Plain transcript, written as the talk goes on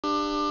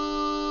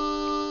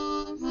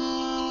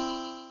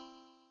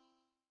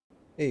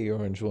Hey,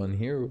 Orange One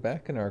here. We're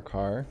back in our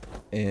car,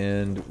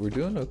 and we're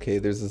doing okay.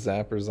 There's a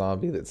zapper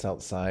zombie that's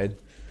outside.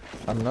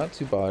 I'm not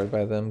too bothered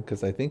by them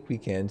because I think we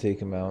can take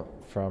him out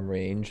from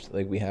range.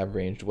 Like, we have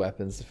ranged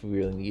weapons if we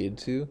really needed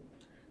to.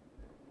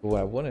 But what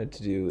I wanted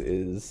to do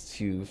is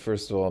to,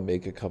 first of all,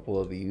 make a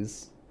couple of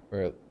these.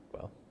 Or,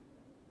 well,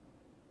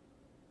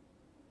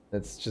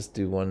 let's just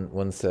do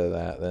one set of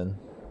that then.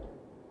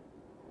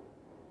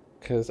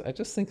 Because I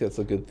just think that's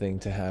a good thing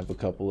to have a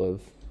couple of.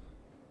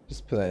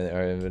 Just put that in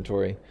our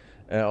inventory.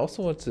 And I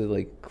also want to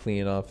like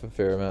clean off a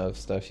fair amount of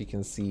stuff you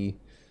can see.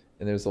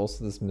 And there's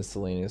also this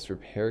miscellaneous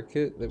repair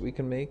kit that we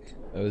can make.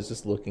 I was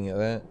just looking at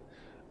that.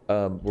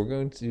 We're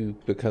going to,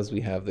 because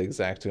we have the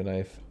X-Acto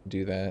knife,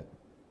 do that.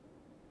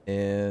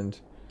 And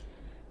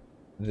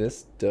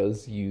this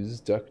does use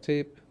duct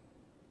tape,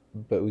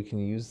 but we can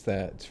use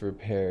that to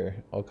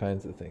repair all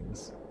kinds of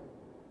things.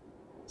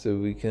 So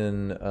we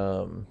can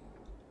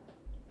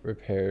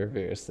repair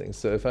various things.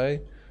 So if I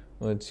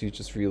wanted to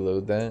just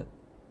reload that,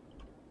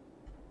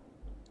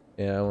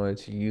 and I wanted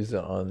to use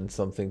it on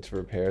something to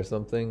repair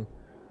something,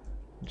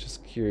 I'm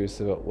just curious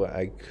about what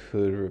I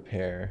could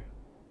repair.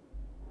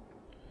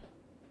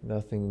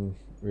 Nothing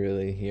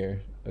really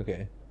here.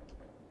 Okay.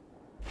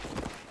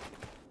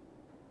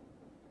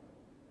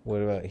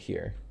 What about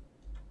here?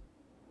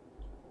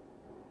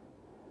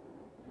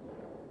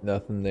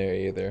 Nothing there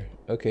either.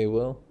 Okay,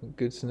 well,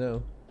 good to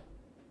know.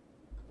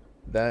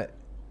 That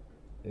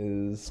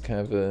is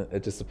kind of a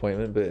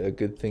disappointment, but a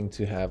good thing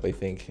to have, I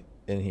think,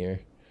 in here.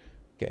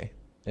 Okay.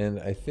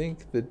 And I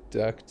think the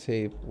duct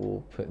tape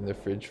we'll put in the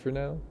fridge for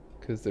now,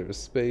 because there was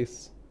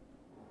space.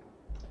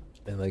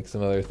 And like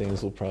some other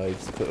things we'll probably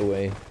just put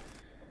away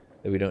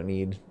that we don't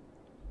need.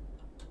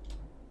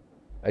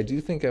 I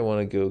do think I want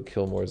to go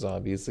kill more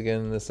zombies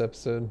again in this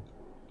episode,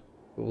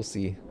 but we'll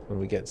see when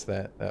we get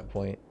to that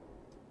point.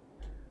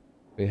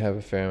 We have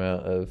a fair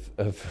amount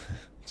of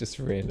just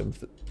random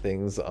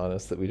things on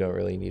us that we don't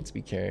really need to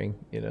be carrying,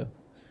 you know?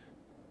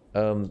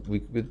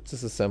 We could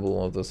disassemble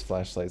one of those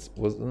flashlights.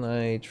 Wasn't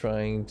I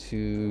trying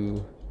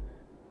to...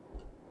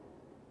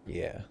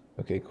 Yeah.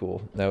 Okay,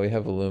 cool. Now we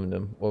have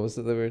aluminum. What was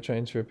it that we were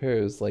trying to repair?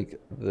 It was like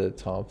the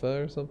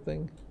tonfa or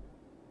something?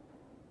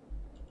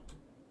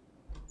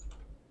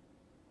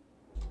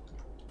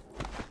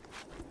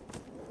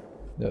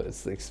 No,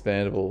 it's the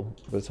expandable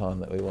baton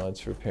that we wanted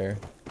to repair.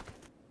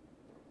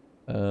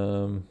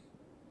 What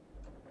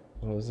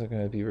was it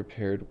going to be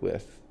repaired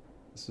with?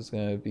 This was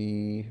going to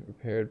be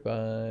repaired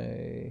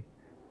by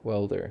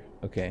welder.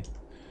 Okay.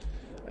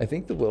 I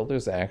think the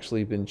welder's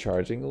actually been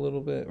charging a little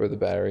bit, or the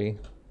battery.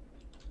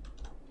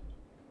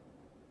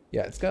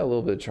 Yeah, it's got a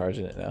little bit of charge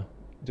in it now.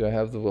 Do I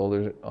have the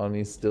welder on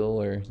me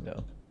still, or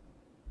no?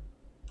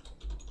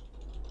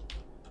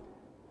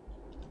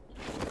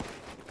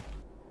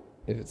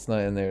 If it's not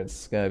in there,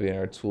 it's gotta be in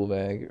our tool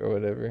bag or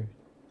whatever.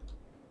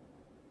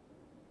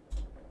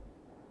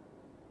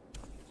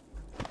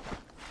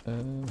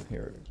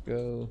 Here we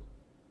go.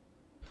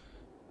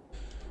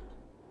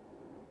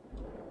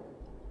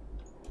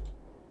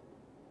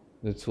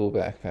 The tool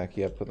backpack,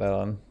 yeah, put that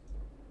on.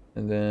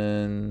 And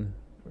then,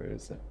 where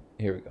is it?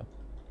 Here we go.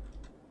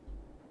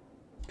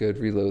 Good,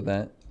 reload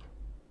that.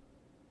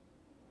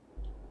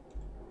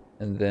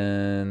 And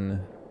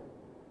then,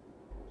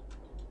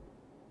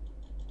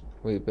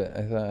 wait, but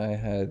I thought I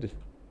had,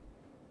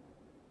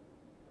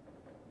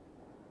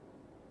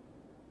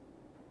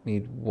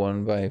 need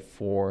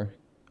 1x4.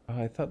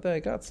 Oh, I thought that I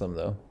got some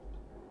though.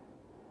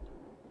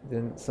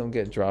 Didn't some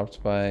get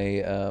dropped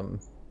by,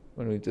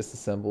 when we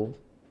disassembled?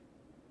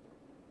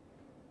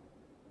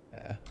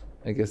 Yeah,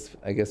 I guess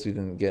we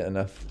didn't get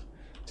enough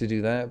to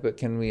do that, but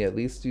can we at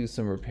least do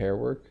some repair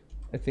work?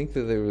 I think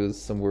that there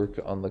was some work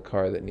on the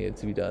car that needed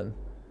to be done.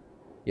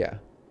 Yeah,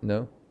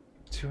 no?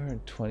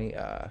 220, you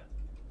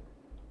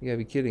gotta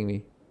be kidding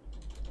me.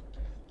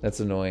 That's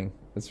annoying.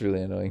 That's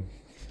really annoying.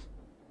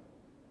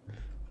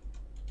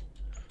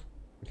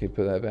 Okay,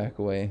 put that back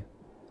away.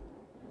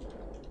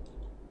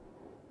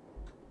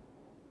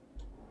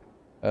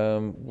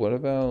 What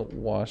about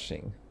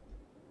washing?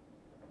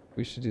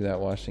 We should do that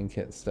washing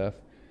kit stuff.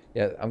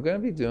 Yeah, I'm gonna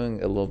be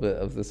doing a little bit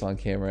of this on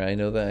camera. I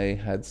know that I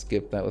had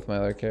skipped that with my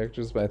other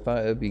characters, but I thought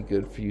it'd be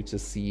good for you to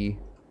see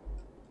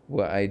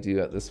what I do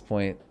at this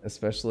point,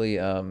 especially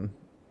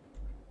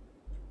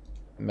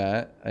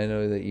Matt. I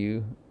know that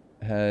you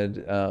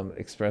had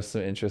expressed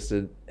some interest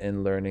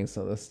in learning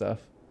some of this stuff.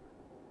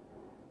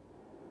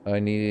 I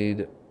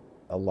need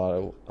a lot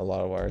of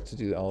wire to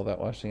do all of that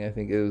washing. I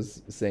think it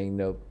was saying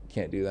nope,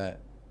 can't do that.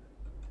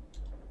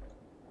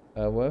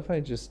 What if I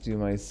just do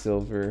my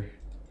silver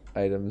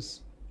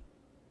items?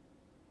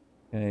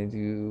 Can I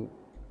do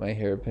my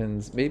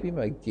hairpins? Maybe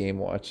my game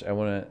watch. I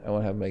wanna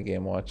have my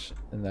game watch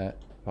in that,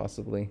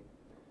 possibly.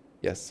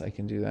 Yes, I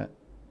can do that.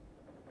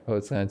 Oh,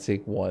 it's gonna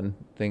take one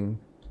thing.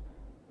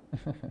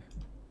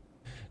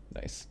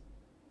 Nice.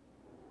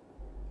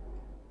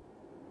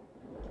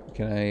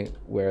 Can I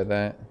wear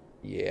that?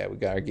 Yeah, we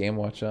got our game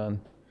watch on.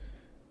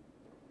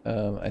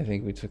 I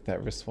think we took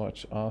that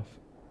wristwatch off.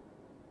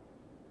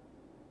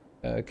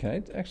 Can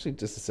I actually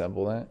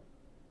disassemble that?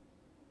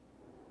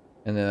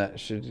 And then that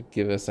should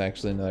give us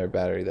actually another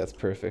battery. That's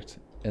perfect.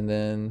 And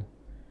then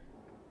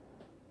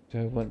do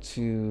I want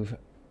to,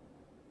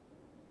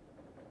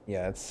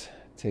 yeah, let's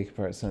take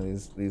apart some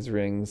of these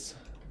rings.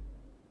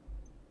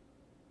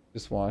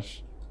 Just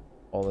wash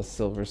all the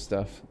silver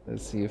stuff.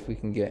 Let's see if we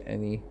can get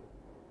any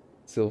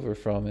silver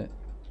from it.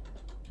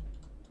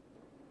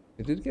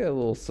 We did get a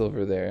little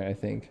silver there, I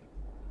think.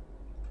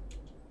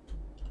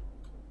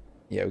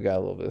 Yeah, we got a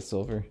little bit of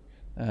silver.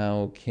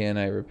 How can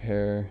I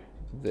repair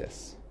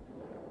this?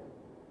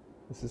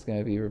 This is going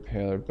to be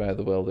repaired by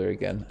the welder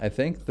again. I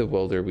think the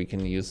welder we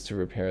can use to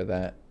repair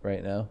that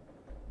right now.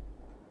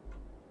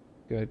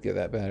 Go ahead, get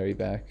that battery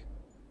back.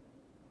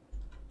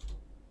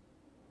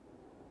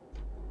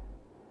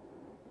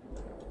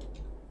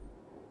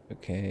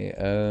 Okay,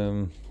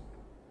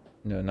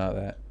 no, not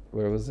that.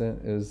 Where was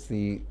it? It was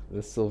the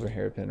silver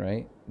hairpin,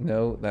 right?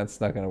 No, that's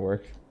not gonna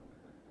work.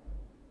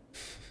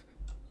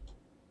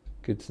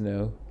 Good to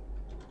know.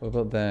 What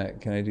about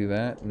that? Can I do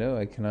that? No,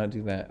 I cannot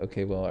do that.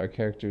 Okay, well, our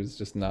character is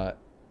just not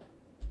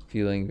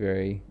feeling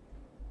very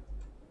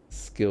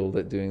skilled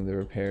at doing the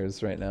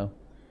repairs right now.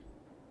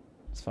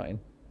 It's fine.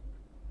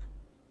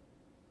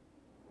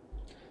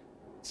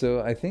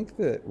 So I think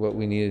that what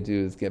we need to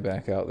do is get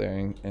back out there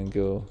and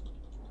go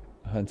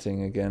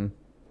hunting again.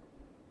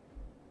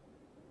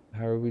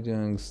 How are we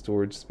doing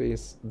storage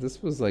space?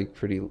 This was like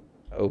pretty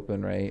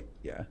open, right?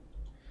 Yeah.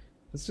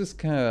 Let's just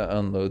kind of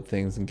unload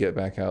things and get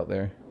back out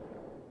there.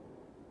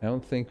 I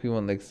don't think we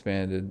want the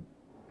expanded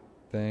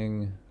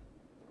thing.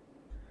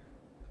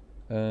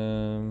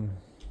 Don't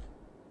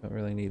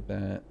really need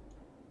that.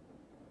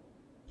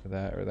 Or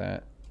that or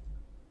that.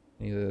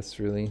 Need this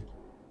really.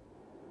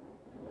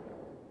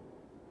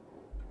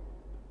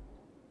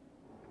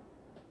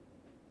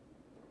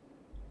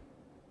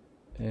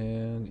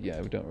 And yeah,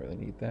 we don't really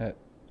need that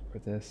or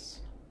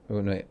this.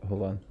 Oh no, wait,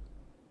 hold on.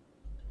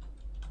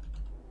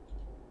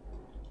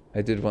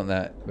 I did want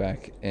that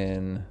back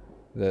in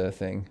the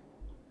thing.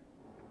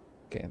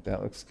 Okay,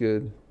 that looks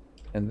good.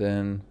 And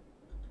then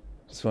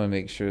just want to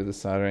make sure the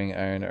soldering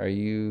iron, are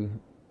you...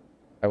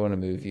 I want to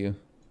move you.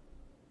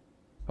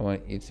 I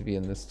want you to be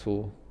in this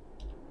tool.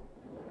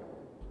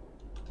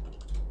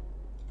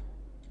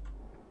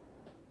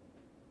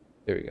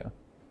 There we go.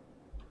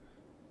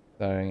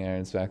 Soldering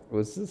iron's back.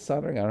 Was the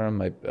soldering iron on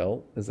my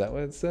belt? Is that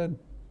what it said?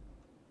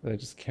 Was I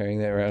just carrying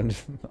that around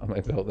on my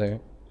belt there?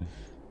 I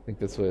think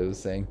that's what it was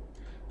saying.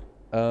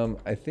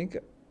 I think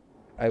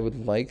I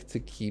would like to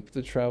keep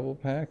the travel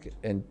pack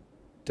and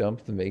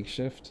dump the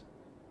makeshift.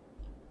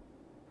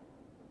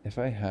 If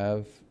I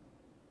have...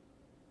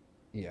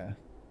 Yeah.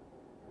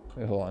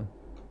 Wait, hold on.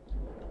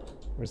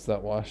 Where's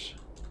that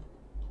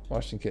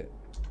washing kit?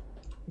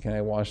 Can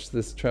I wash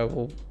this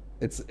travel?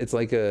 It's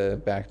like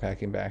a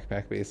backpacking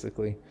backpack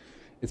basically.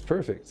 It's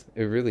perfect.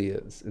 It really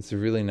is. It's a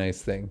really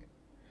nice thing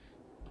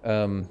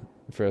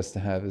for us to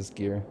have as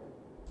gear.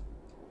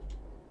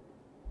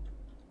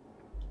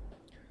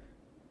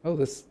 Oh,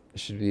 this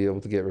should be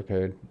able to get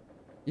repaired.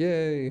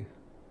 Yay!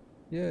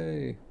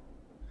 Yay!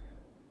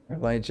 Our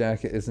light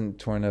jacket isn't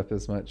torn up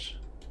as much.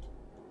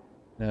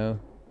 No?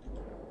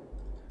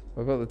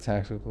 What about the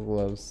tactical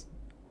gloves?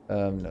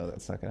 No,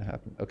 that's not gonna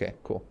happen. Okay,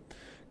 cool.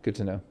 Good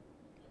to know.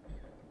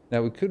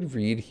 Now we could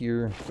read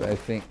here, but I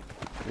think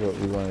what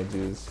we want to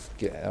do is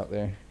get out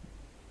there.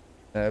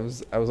 I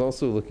was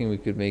also looking, we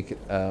could make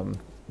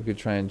we could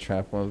try and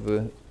trap one of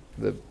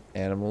the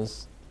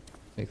animals,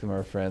 make them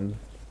our friend.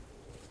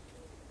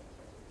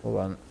 Hold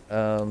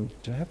on.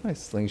 Do I have my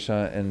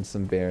slingshot and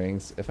some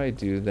bearings? If I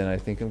do, then I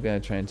think I'm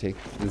gonna try and take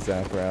the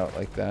zapper out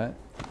like that.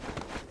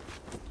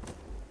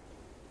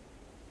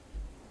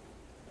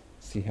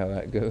 See how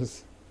that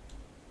goes.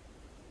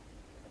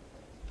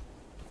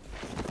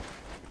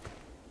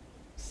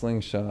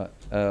 Slingshot,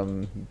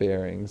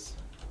 bearings.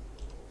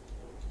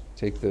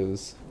 Take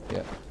those.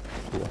 Yeah,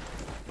 cool.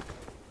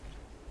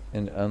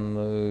 And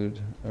unload,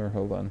 or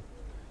hold on.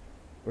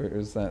 Where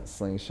is that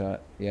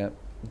slingshot? Yep,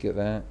 get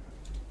that.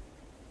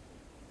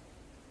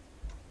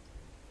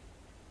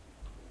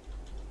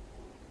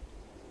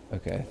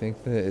 Okay, I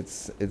think that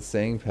it's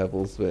saying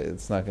pebbles, but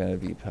it's not gonna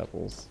be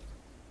pebbles.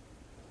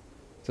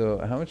 So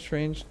how much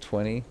range?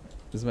 20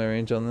 is my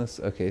range on this?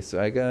 Okay, so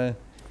I gotta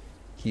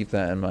keep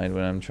that in mind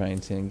when I'm trying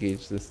to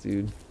engage this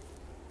dude.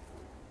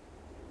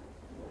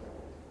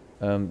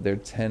 They're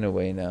 10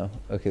 away now.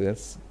 Okay,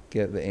 let's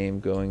get the aim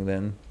going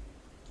then.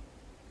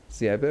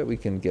 See, I bet we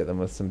can get them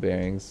with some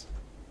bearings.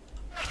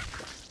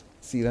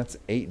 See, that's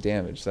 8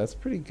 damage. That's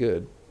pretty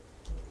good.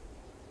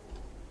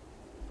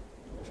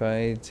 If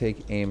I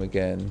take aim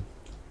again,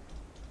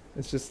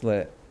 let's just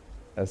let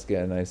us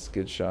get a nice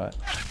good shot.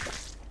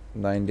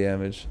 9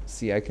 damage.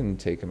 See, I can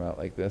take him out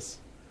like this.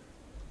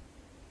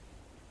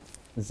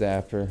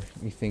 Zapper,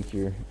 you think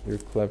you're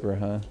clever,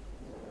 huh?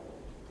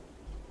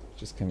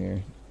 Just come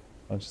here.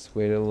 I'll just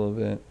wait a little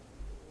bit.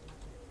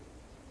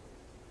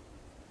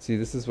 See,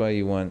 this is why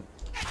you want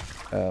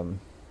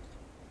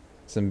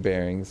some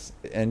bearings,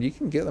 and you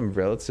can get them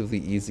relatively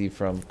easy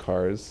from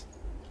cars.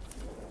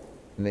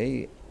 And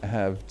they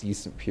have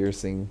decent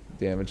piercing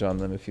damage on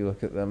them if you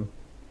look at them.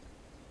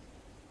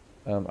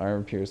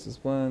 Iron Pierce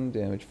is 1,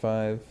 damage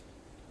 5.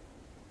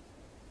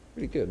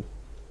 Pretty good.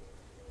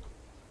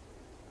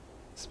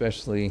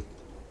 Especially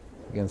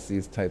against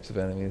these types of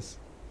enemies.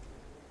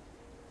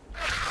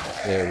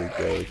 There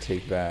we go,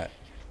 take that.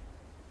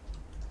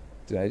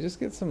 Did I just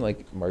get some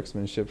like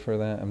marksmanship for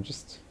that? I'm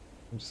just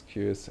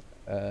curious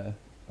what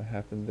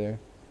happened there.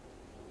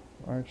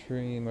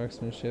 Archery,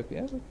 marksmanship,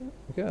 yeah, we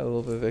got a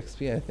little bit of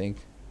XP, I think.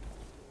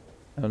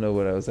 I don't know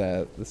what I was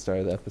at the start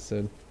of the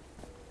episode.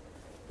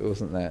 It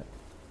wasn't that.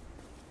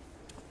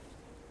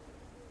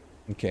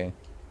 Okay.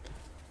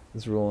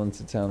 Let's roll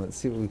into town. Let's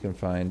see what we can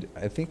find.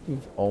 I think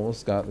we've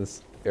almost got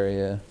this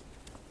area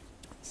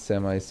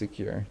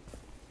semi-secure.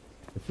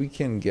 If we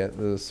can get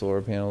the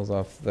solar panels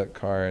off that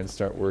car and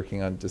start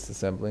working on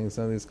disassembling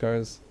some of these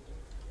cars,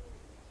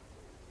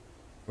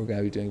 we're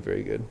gonna be doing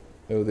very good.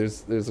 Oh,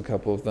 there's a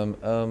couple of them.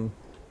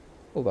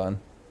 Hold on.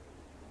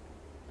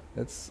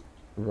 Let's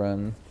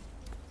run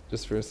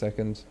just for a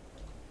second.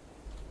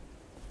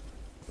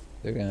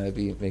 They're gonna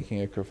be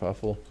making a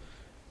kerfuffle.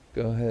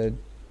 Go ahead,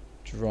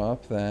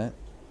 drop that.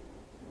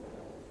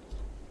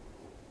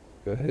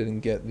 Go ahead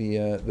and get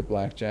the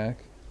blackjack.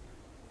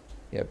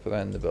 Yeah, put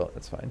that in the belt.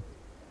 That's fine.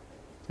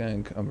 It's gonna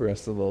encumber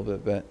us a little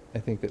bit, but I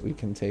think that we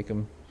can take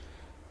them.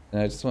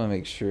 And I just want to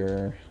make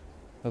sure.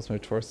 How's my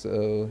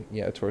torso?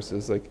 Yeah, torso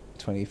is like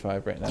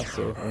 25 right now,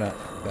 so we're not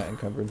that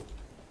encumbered.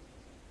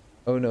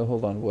 Oh no,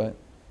 hold on, what?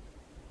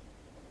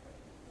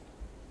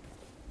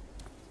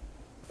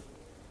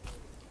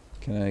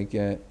 Can I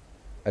get...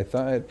 I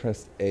thought I had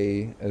pressed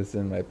A as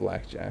in my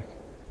blackjack.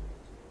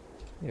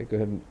 Yeah, go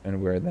ahead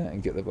and wear that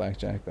and get the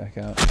blackjack back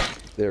out.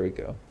 There we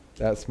go.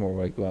 That's more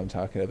like what I'm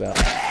talking about.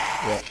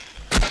 Yep.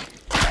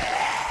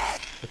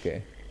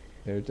 Okay,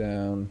 they're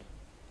down.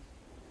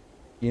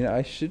 You know,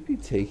 I should be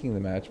taking the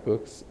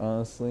matchbooks,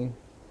 honestly.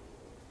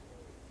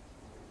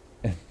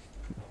 And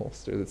the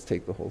holster, let's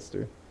take the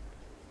holster.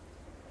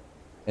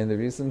 And the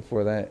reason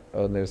for that,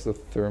 oh, and there's the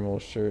thermal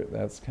shirt,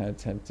 that's kind of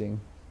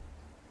tempting.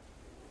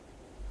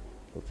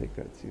 We'll take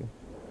that too.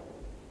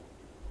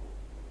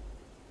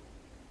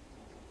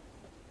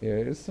 Yeah,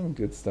 there's some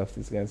good stuff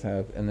these guys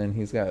have. And then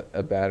he's got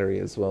a battery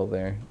as well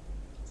there.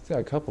 He's got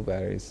a couple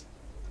batteries.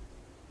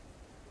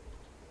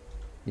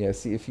 Yeah,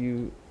 see if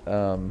you...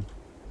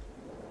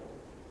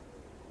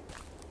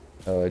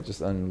 Oh, I just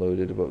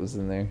unloaded what was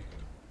in there.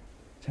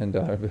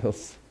 $10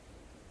 bills.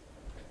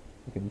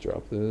 We can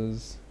drop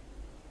those.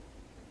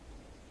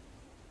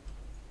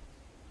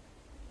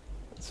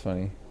 It's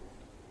funny.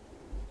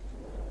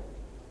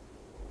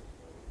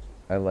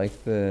 I like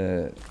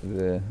the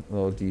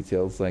little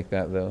details like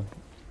that though.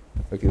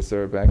 Okay, so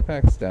our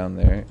backpack's down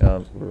there.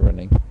 We're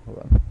running. Hold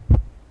on.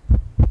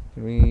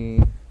 Can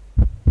we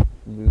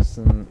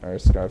loosen? Our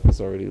scarf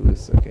is already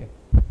loose. Okay.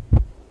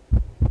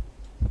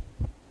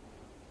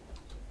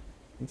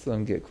 Let's let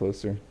him get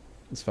closer.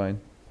 It's fine.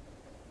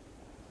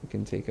 We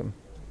can take him.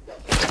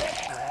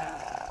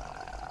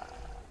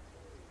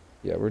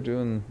 Yeah, we're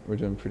doing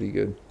pretty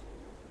good.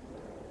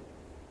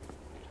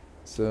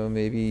 So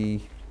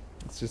maybe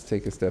let's just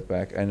take a step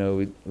back. I know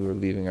we were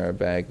leaving our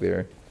bag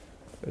there.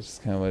 I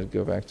just kind of want to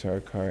go back to our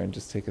car and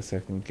just take a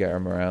second, get our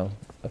morale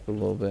up a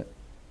little bit.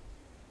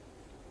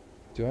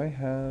 Do I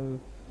have...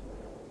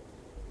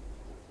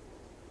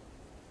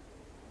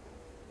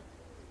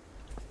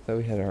 I thought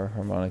we had our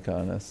harmonica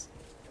on us.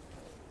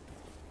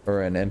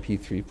 Or an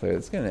MP3 player.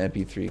 Let's get an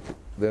MP3.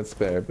 That's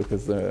better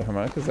because the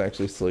harmonicas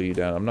actually slow you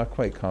down. I'm not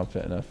quite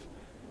confident enough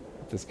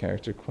with this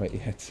character quite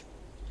yet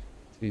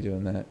to be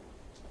doing that.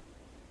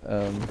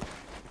 No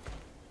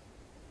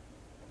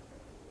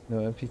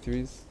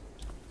MP3s?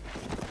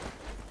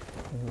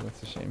 Oh,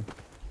 that's a shame.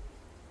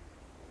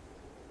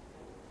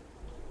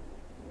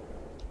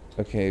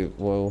 Okay,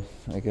 well,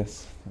 I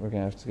guess we're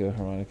gonna have to go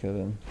harmonica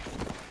then.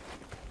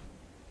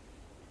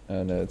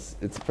 Oh no,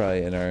 it's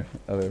probably in our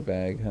other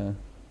bag, huh?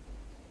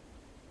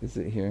 Is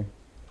it here?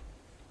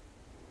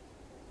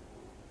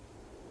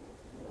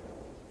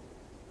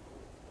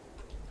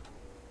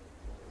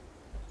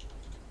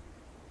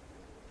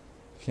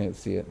 Can't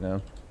see it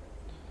now.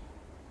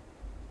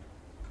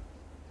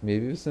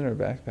 Maybe it's in our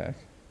backpack.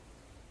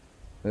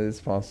 That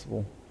is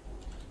possible.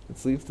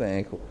 Let's leave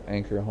the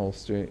anchor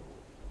holster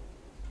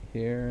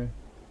here.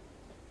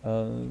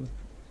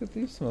 Could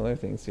leave some other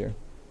things here.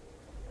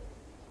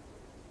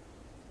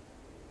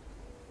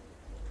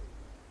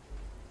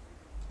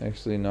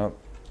 Actually, not.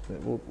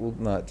 We'll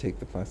not take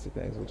the plastic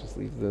bags. We'll just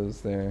leave those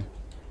there.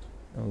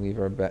 I'll leave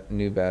our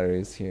new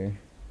batteries here.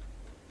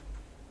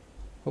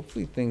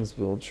 Hopefully things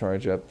will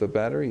charge up. The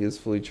battery is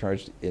fully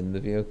charged in the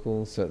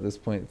vehicle, so at this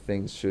point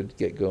things should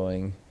get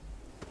going.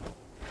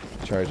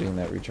 Charging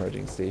that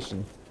recharging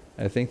station.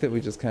 I think that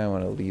we just kind of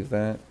want to leave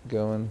that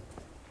going.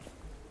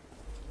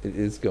 It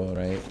is going,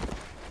 right?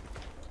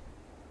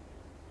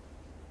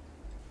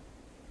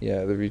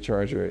 Yeah, the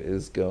recharger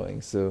is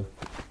going, so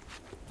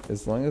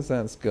as long as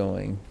that's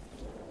going,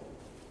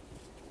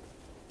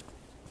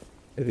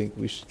 I think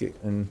we should get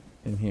in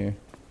here.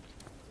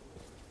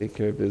 Take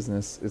care of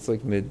business. It's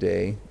like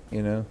midday,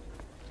 you know?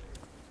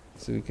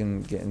 So we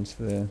can get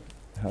into the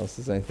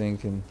houses, I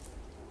think, and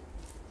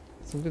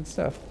some good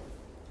stuff.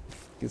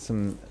 Get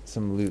some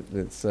loot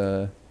that's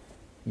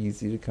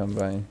easy to come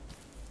by.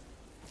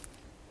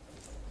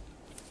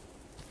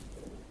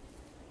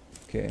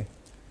 Okay.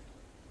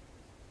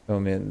 Oh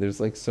man,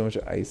 there's like so much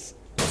ice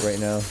right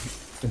now.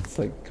 It's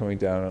like coming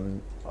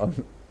down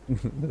on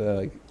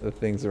the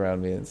things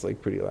around me, and it's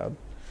like pretty loud.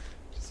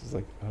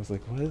 I was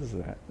like, what is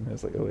that? And I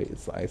was like, oh wait,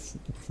 it's the ice.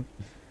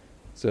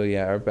 So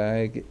yeah, our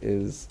bag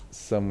is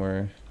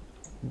somewhere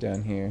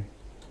down here.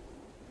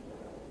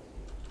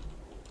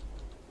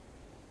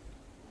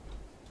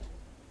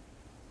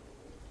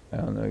 I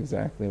don't know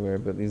exactly where,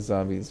 but these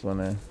zombies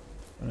wanna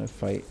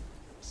fight,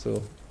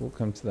 so we'll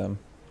come to them.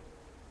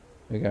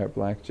 We got our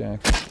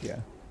blackjack. Yeah,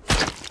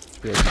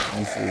 be able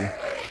to easily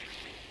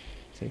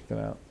take them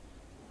out.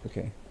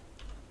 Okay,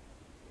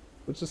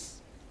 we'll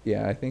just,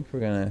 yeah, I think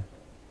we're gonna,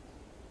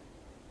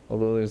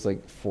 although there's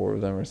like 4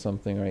 of them or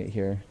something right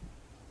here.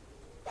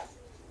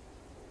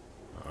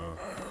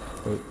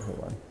 Wait,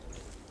 hold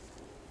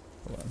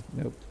on,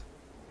 nope.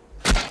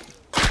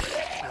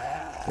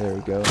 There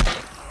we go.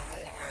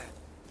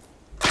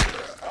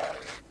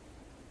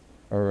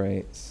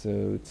 Alright,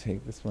 so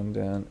take this one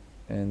down,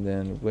 and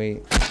then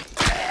wait.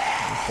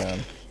 Down.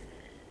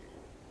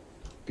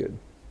 Good.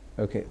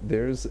 Okay,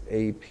 there's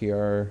a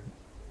PR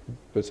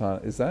baton.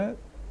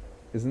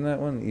 Isn't that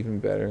one even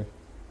better?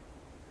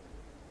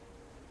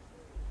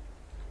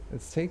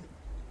 Let's take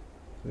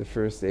the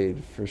first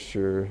aid for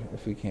sure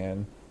if we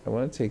can. I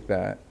want to take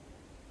that.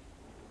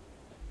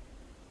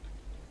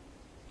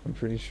 I'm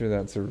pretty sure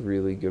that's a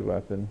really good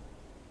weapon.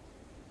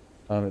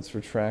 It's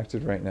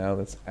retracted right now.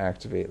 Let's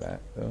activate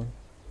that though.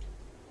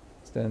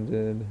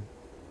 Extended.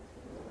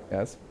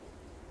 Yes.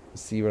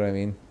 See what I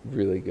mean?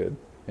 Really good.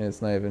 And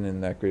it's not even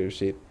in that great of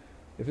shape.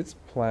 If it's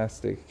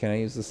plastic, can I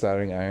use the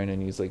soldering iron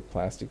and use like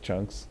plastic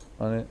chunks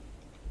on it?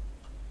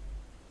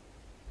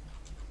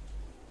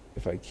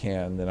 If I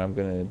can, then I'm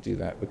gonna do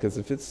that, because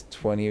if it's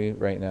 20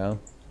 right now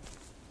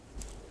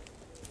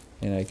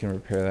and I can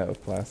repair that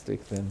with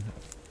plastic, then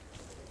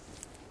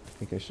I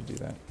think I should do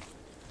that.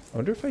 I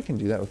wonder if I can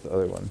do that with the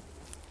other one.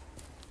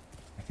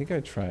 I think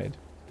I tried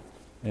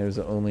and it was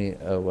only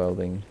a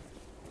welding.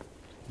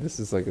 This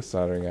is like a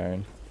soldering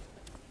iron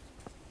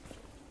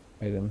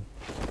item.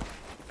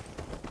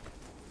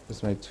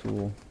 Just my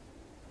tool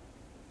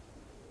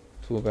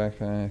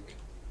backpack.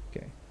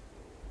 Okay,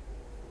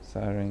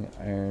 soldering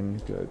iron,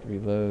 good.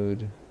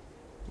 Reload.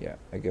 Yeah,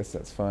 I guess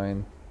that's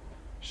fine.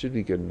 Should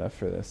be good enough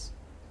for this.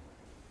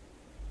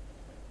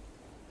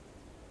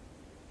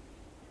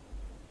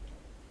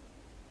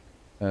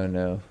 Oh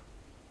no,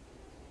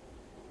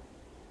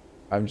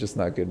 I'm just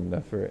not good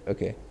enough for it.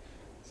 Okay,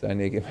 so I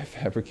need to get my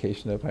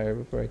fabrication up higher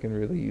before I can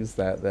really use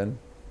that then.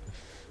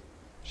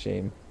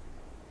 Shame.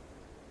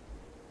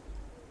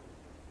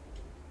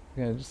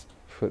 I'm gonna just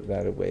put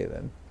that away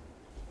then,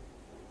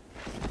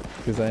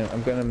 because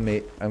I'm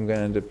gonna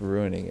end up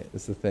ruining it,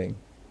 is the thing.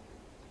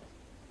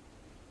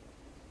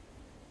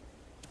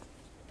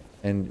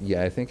 And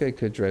yeah, I think I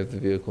could drive the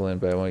vehicle in,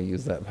 but I want to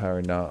use that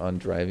power not on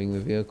driving the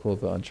vehicle,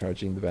 but on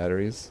charging the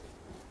batteries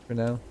for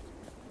now.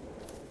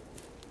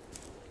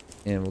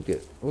 And we'll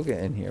get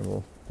in here.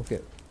 We'll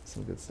get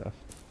some good stuff.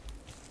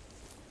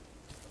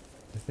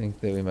 I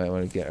think that we might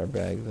want to get our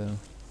bag though.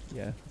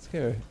 Yeah, let's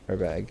get our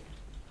bag.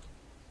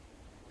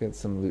 Get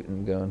some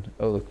looting going.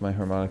 Oh look, my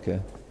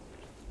harmonica.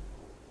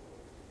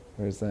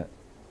 Where's that?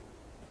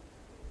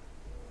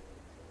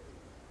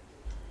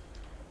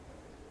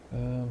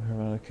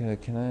 Harmonica,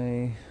 can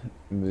I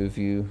move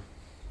you?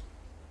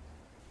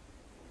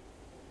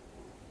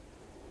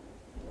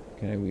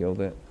 Can I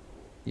wield it?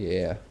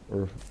 Yeah,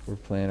 we're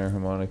playing our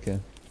harmonica.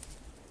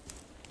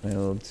 My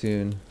little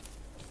tune.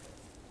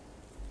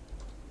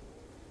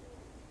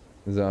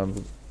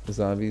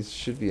 Zombies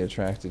should be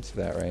attracted to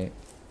that, right?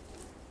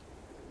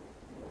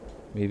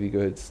 Maybe go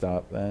ahead and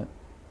stop that.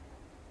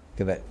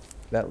 Okay,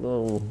 that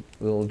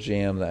little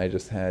jam that I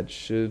just had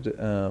should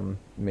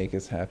make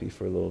us happy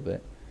for a little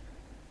bit.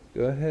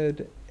 Go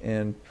ahead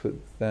and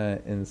put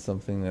that in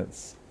something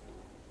that's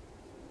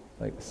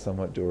like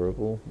somewhat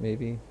durable,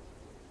 maybe.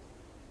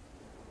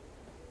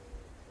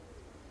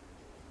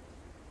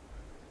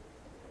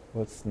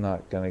 What's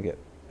not gonna get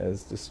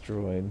as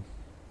destroyed?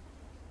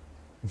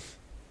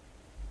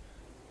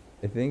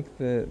 I think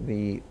that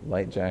the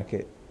light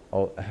jacket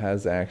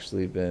has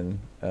actually been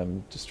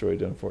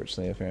destroyed,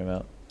 unfortunately, a fair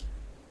amount.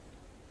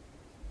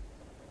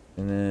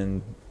 And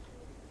then,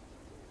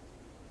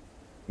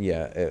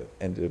 yeah, it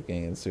ended up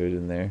getting inserted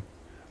in there.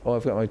 Oh,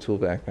 I've got my tool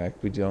backpack.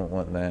 We don't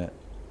want that.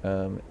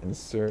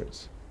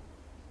 Insert.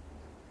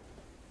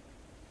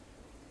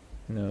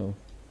 No.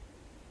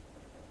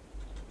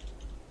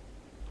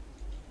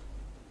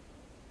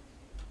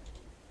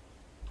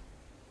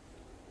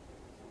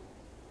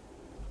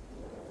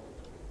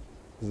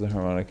 Does the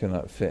harmonica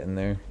not fit in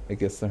there? I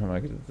guess the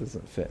harmonica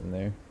doesn't fit in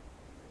there.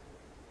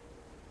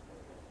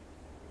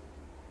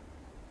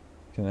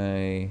 Can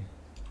I?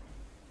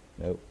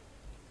 Nope.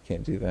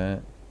 Can't do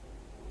that.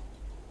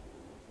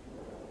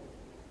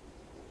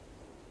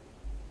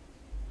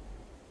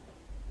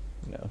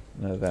 No,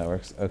 none of that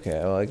works. Okay,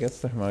 well, I guess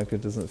the harmonica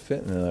doesn't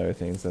fit in the other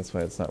things. That's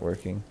why it's not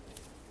working.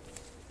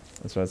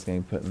 That's why it's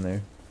getting put in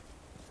there.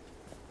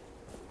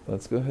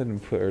 Let's go ahead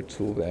and put our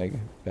tool bag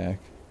back.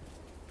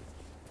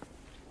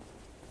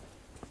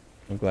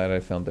 I'm glad I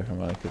found the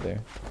harmonica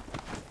there.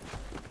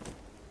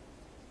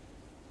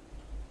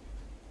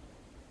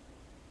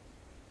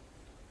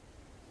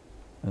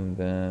 And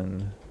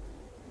then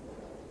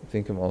I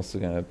think I'm also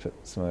going to put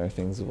some other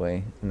things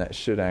away. And that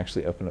should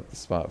actually open up the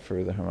spot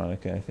for the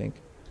harmonica, I think.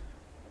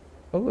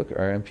 Oh look,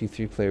 our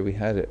MP3 player, we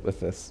had it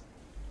with us.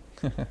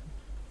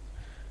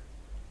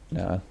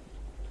 Nah,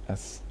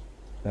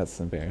 that's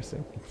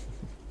embarrassing.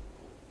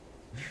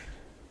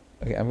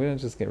 Okay, I'm gonna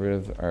just get rid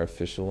of our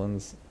official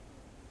ones.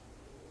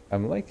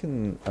 I'm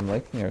liking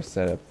our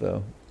setup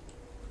though.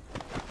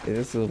 It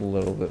is a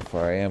little bit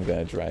far. I am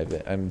gonna drive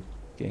it. I'm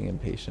getting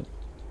impatient.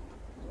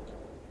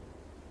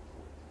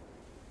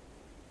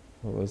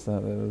 What was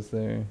that was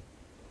there?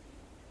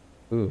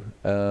 Ooh,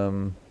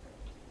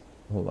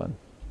 hold on.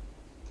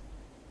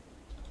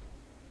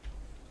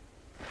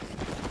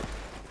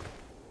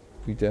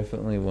 We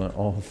definitely want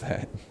all of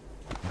that.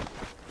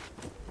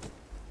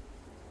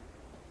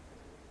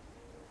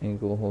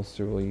 Angle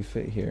holster, will you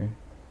fit here?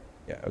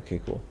 Yeah, okay,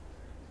 cool.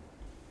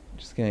 I'm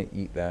just gonna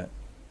eat that.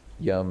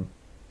 Yum.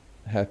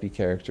 Happy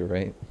character,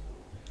 right?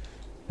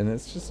 And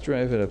let's just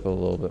drive it up a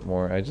little bit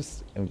more. I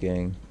just am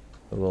getting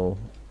a little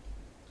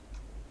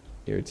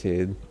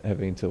irritated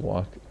having to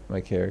walk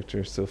my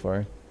character so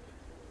far.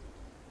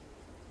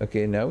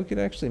 Okay, now we could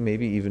actually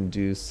maybe even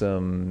do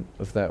some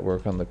of that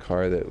work on the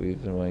car that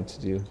we've been wanting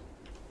to do.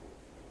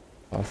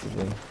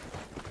 Possibly.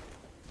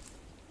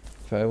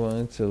 If I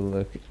wanted to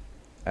look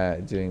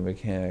at doing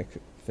mechanic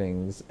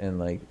things and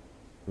like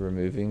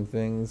removing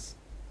things,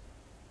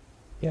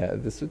 yeah,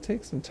 this would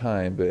take some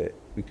time, but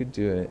we could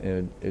do it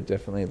and it'd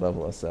definitely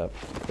level us up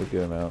a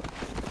good amount.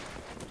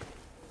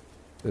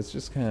 Let's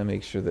just kind of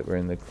make sure that we're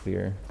in the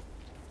clear.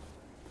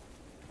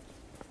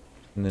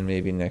 And then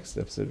maybe next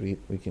episode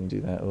we can do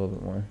that a little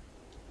bit more.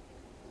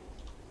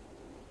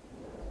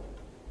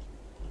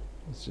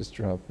 Let's just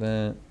drop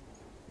that.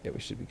 Yeah, we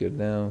should be good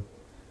now.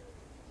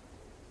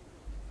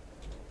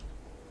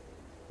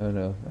 Oh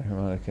no, my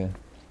harmonica.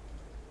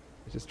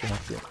 I just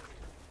dropped it.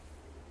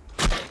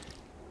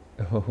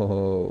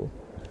 Oh,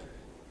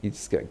 he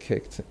just got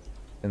kicked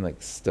and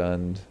like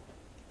stunned.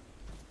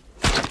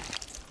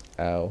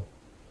 Ow.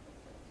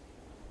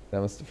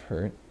 That must have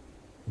hurt.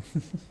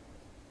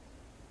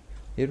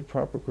 He had a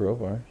proper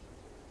crowbar.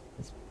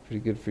 That's pretty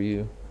good for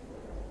you.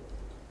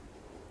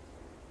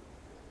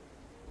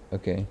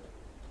 Okay.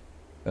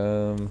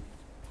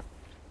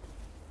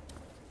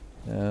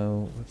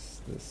 Now,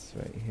 what's this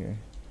right here?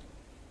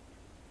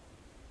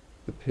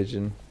 The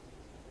pigeon.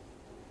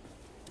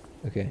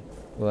 Okay,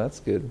 well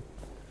that's good.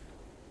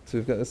 So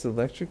we've got this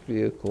electric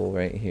vehicle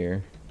right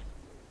here.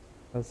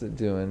 How's it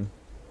doing?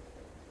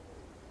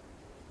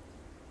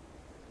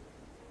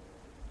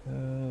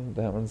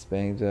 That one's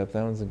banged up.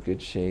 That one's in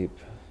good shape.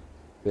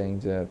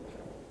 Banged up.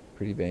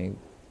 Pretty banged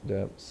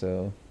up,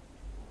 so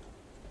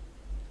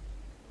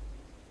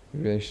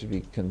we really should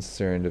be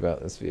concerned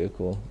about this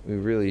vehicle. We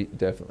really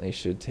definitely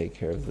should take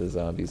care of the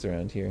zombies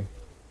around here.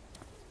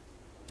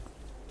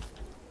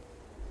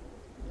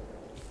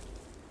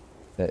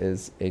 That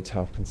is a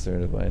top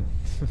concern of mine.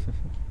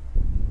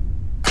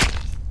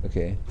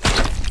 Okay.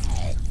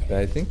 But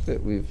I think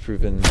that we've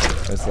proven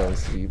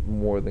ourselves to be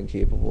more than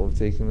capable of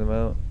taking them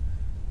out.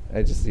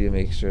 I just need to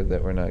make sure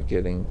that we're not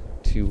getting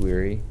too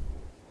weary.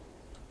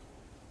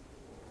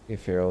 A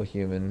feral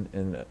human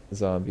and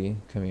zombie,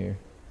 come here.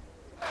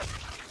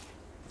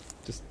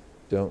 Just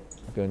don't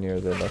go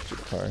near the electric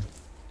car.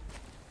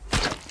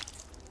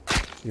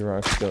 Your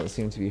rocks don't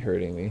seem to be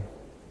hurting me.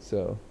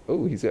 So,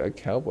 oh, he's got a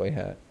cowboy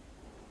hat.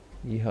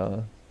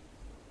 Yeehaw.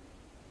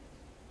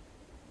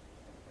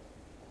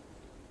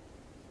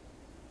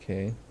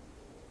 Okay.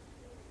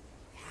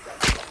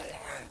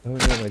 Oh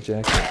no, my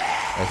jacket.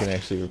 I can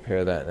actually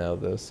repair that now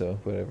though, so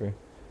whatever.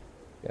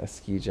 Yeah,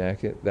 ski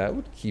jacket. That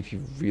would keep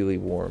you really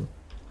warm.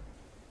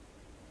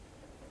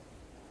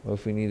 Well,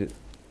 if we need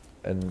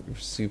a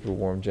super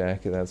warm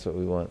jacket, that's what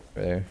we want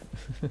there.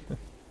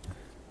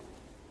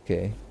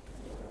 Okay.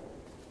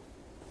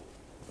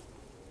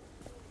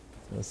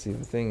 Let's see,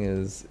 the thing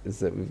is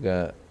that we've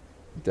got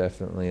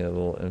definitely a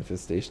little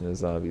infestation of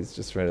zombies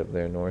just right up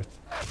there north.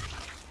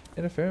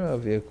 And a fair amount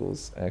of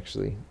vehicles,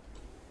 actually.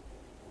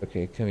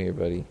 Okay, come here,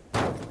 buddy.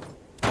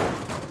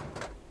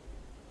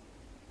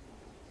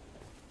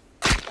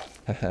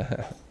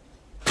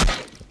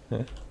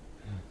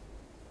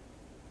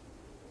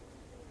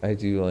 I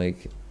do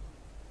like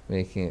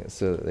making it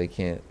so that they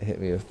can't hit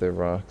me with their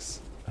rocks,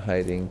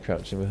 hiding,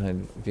 crouching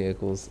behind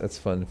vehicles. That's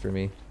fun for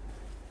me.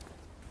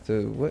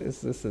 So what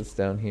is this that's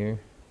down here?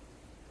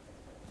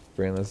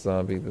 Brainless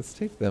zombie. Let's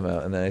take them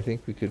out, and then I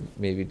think we could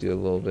maybe do a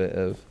little bit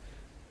of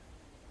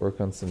work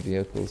on some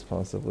vehicles,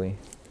 possibly.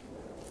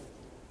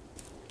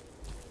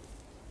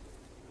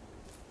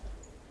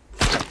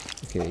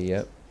 Okay,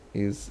 yep.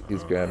 He's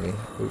grabbed me.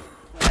 Oof.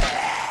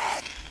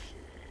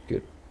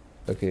 Good.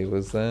 Okay,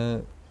 was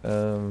that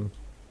What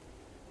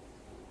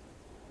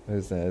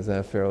is that? Is that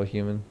a feral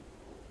human?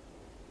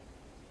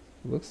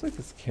 It looks like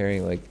it's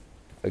carrying like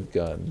a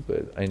gun,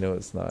 but I know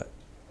it's not.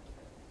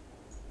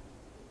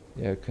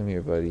 Yeah, come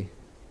here, buddy.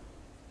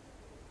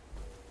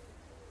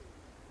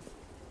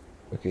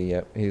 Okay,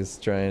 yep, he's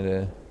trying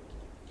to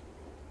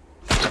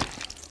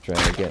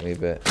get me,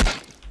 but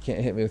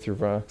can't hit me with your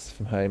rocks if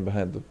I'm hiding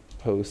behind the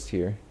post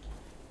here.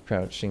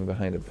 Crouching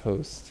behind a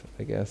post,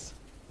 I guess.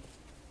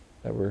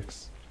 That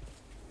works.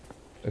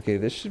 Okay,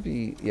 this should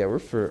be... Yeah, we're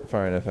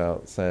far enough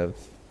outside of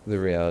the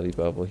reality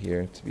bubble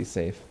here to be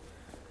safe.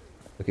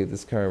 Okay,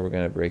 this car we're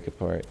gonna break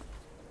apart.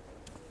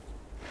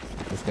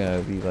 It's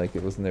gonna be like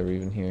it was never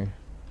even here.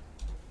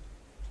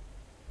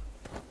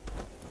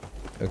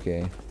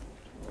 Okay.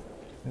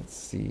 Let's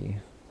see.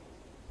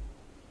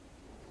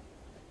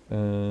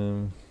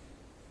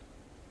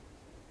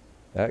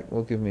 That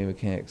will give me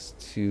mechanics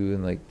 2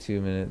 in like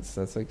 2 minutes.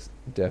 That's like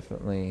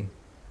definitely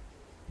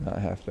not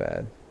half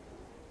bad.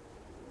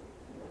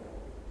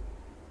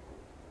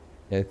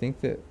 Yeah, I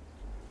think that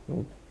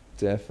we'll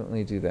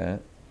definitely do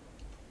that.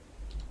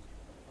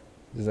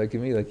 Does that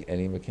give me like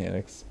any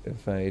mechanics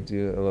if I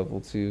do a level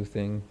 2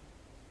 thing?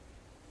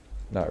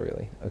 Not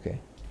really. Okay.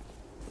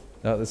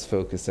 Not this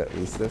focus at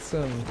least. Let's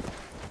go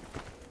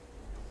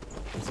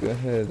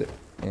ahead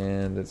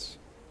and let's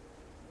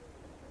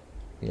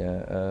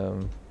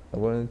I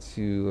wanted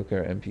to look at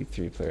our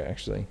MP3 player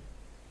actually.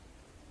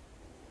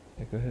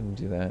 Yeah, go ahead and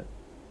do that.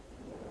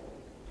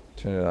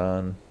 Turn it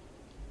on.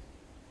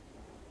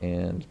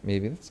 And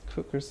maybe let's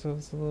cook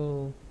ourselves a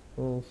little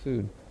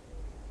food.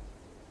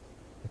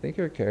 I think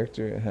our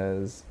character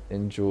has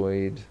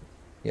enjoyed...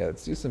 Yeah,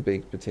 let's do some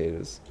baked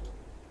potatoes.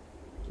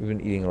 We've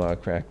been eating a lot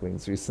of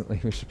cracklings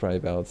recently. We should probably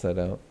balance that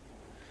out.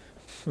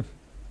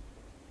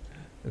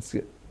 Let's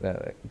get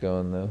that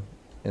going though.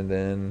 And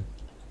then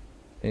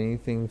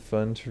anything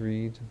fun to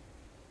read?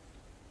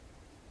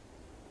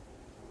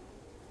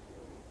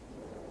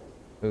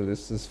 Oh,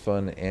 this is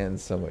fun and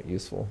somewhat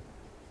useful.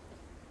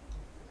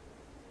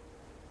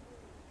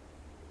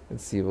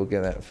 Let's see, we'll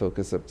get that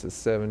focus up to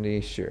 70.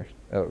 Sure,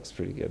 that looks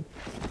pretty good.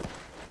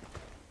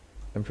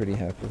 I'm pretty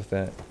happy with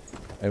that.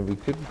 And we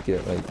could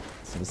get like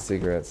some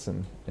cigarettes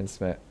and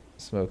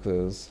smoke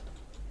those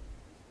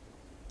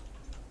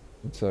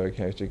until our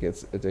character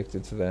gets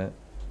addicted to that.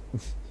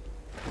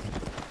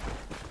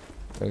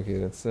 Okay,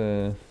 that's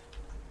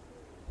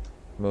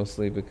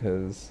mostly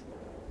because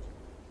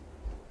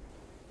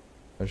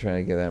I'm trying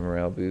to get that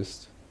morale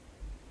boost.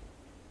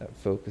 That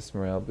focus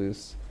morale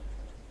boost.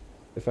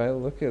 If I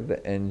look at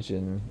the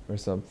engine or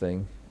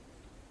something,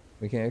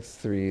 mechanics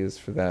 3 is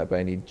for that, but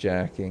I need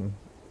jacking.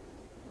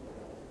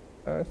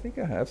 I think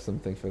I have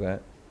something for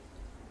that.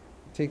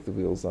 Take the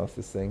wheels off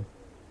this thing.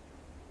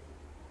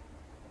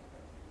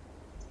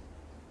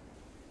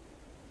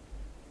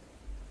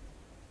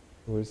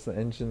 Where's the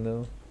engine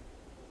though?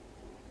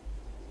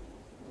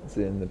 Is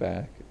it in the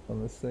back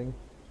on this thing?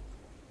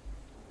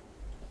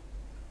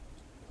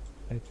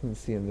 I didn't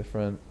see in the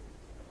front.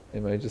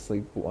 Am I just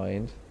like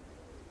blind?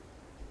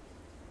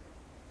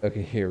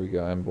 Okay, here we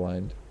go. I'm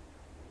blind.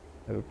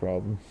 I have a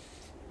problem.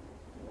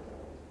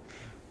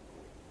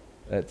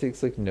 That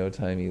takes like no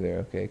time either.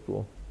 Okay,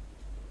 cool.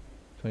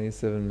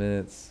 27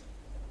 minutes.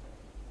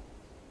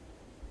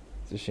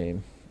 It's a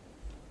shame.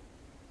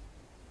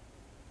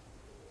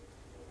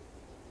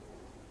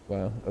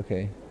 Wow,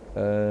 okay.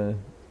 That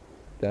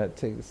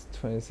takes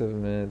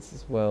 27 minutes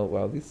as well.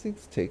 Wow, these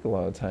things take a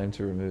lot of time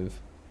to remove.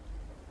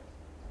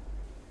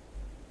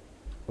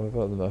 What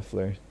about the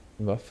muffler?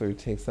 The muffler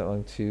takes that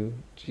long too?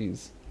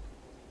 Jeez.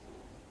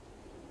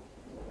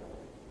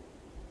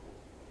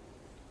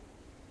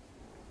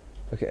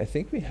 Okay, I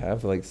think we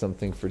have like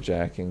something for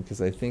jacking,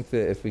 because I think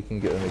that if we can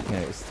get the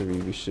mechanics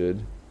 3, we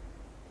should.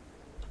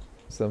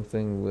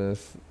 Something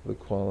with the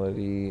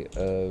quality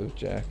of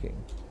jacking.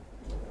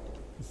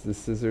 Is the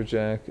scissor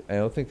jack? I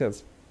don't think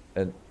that's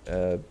an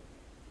oh,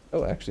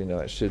 actually no,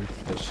 that should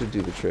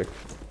do the trick.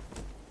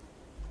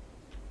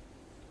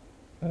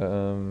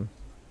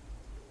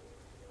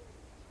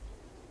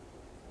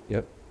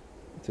 Yep.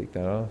 Take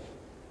that off.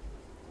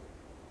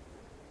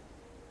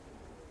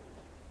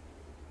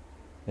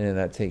 And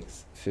that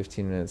takes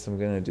 15 minutes. I'm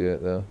gonna do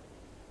it though.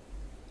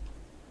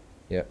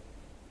 Yep.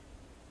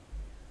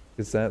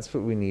 Because that's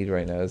what we need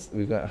right now. Is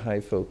we've got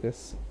high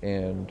focus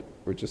and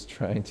we're just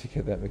trying to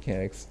get that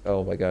mechanics.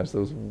 Oh my gosh,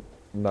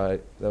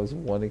 that was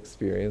one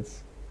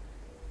experience.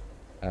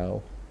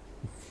 Ow.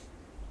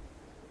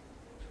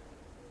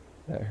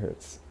 That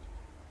hurts.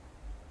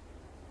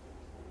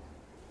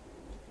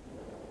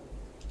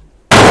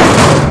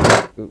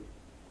 Ooh.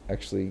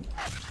 Actually,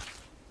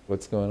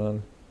 what's going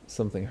on?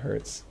 Something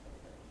hurts.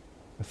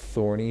 A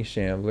thorny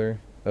shambler.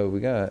 Oh, we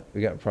got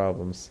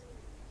problems.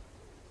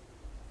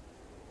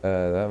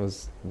 That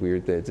was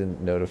weird that it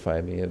didn't notify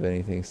me of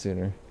anything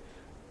sooner.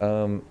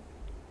 I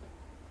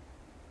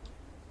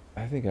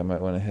think I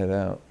might want to head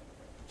out.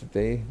 Did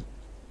they?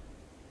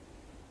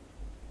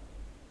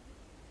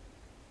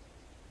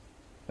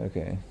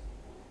 Okay.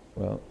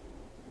 Well,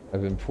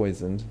 I've been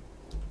poisoned.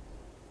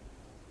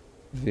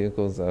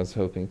 vehicles I was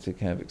hoping to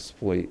kind of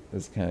exploit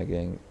is kind of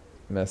getting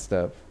messed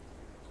up.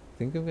 I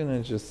think I'm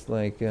gonna just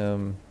like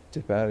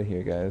dip out of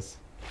here, guys.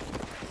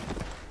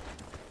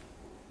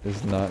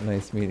 It's not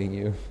nice meeting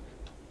you.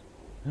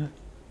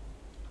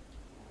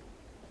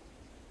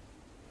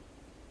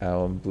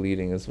 Ow, I'm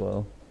bleeding as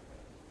well.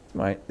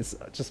 It's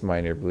just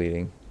minor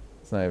bleeding.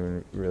 It's not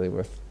even really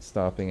worth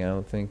stopping, I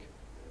don't think.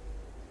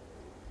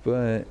 But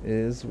it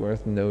is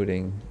worth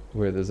noting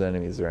where those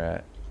enemies are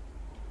at.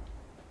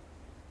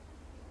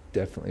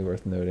 Definitely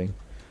worth noting.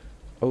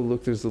 Oh,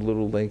 look, there's a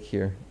little lake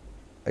here.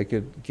 I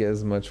could get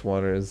as much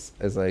water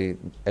as I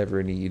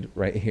ever need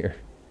right here.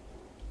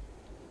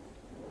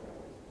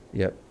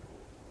 Yep.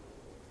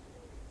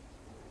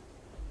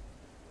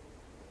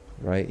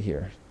 Right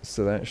here.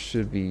 So that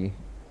should be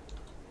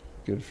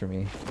good for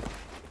me.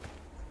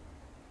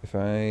 Do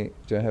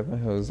I have my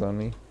hose on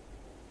me?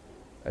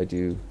 I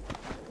do.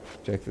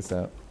 Check this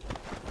out.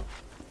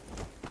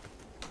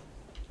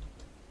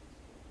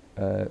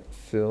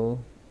 Fill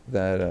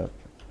that up.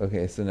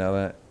 Okay, so now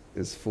that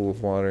is full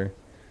of water.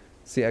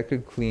 See, I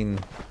could clean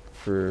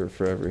for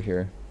forever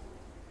here.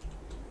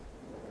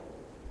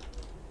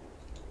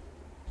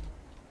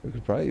 We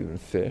could probably even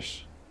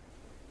fish.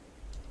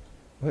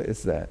 What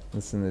is that?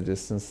 It's in the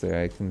distance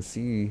there. I can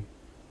see.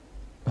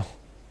 Oh,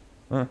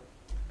 huh.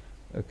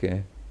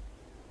 Okay.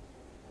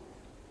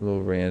 A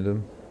little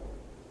random.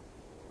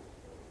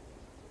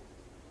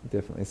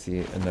 Definitely see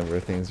a number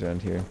of things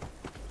around here.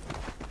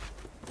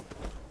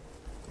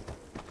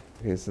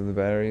 Okay, so the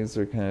batteries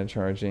are kind of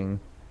charging.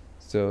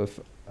 So if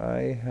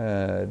I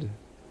had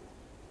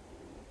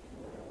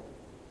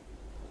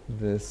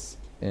this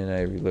and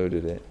I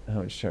reloaded it,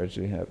 how much charge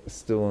do we have?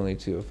 Still only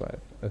 205.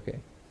 Okay,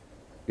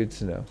 good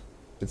to know.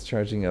 It's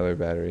charging other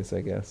batteries,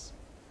 I guess.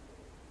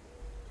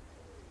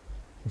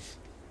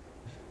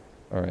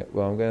 Alright,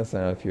 well, I'm going to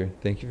sign off here.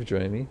 Thank you for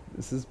joining me.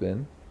 This has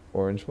been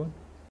Orange One.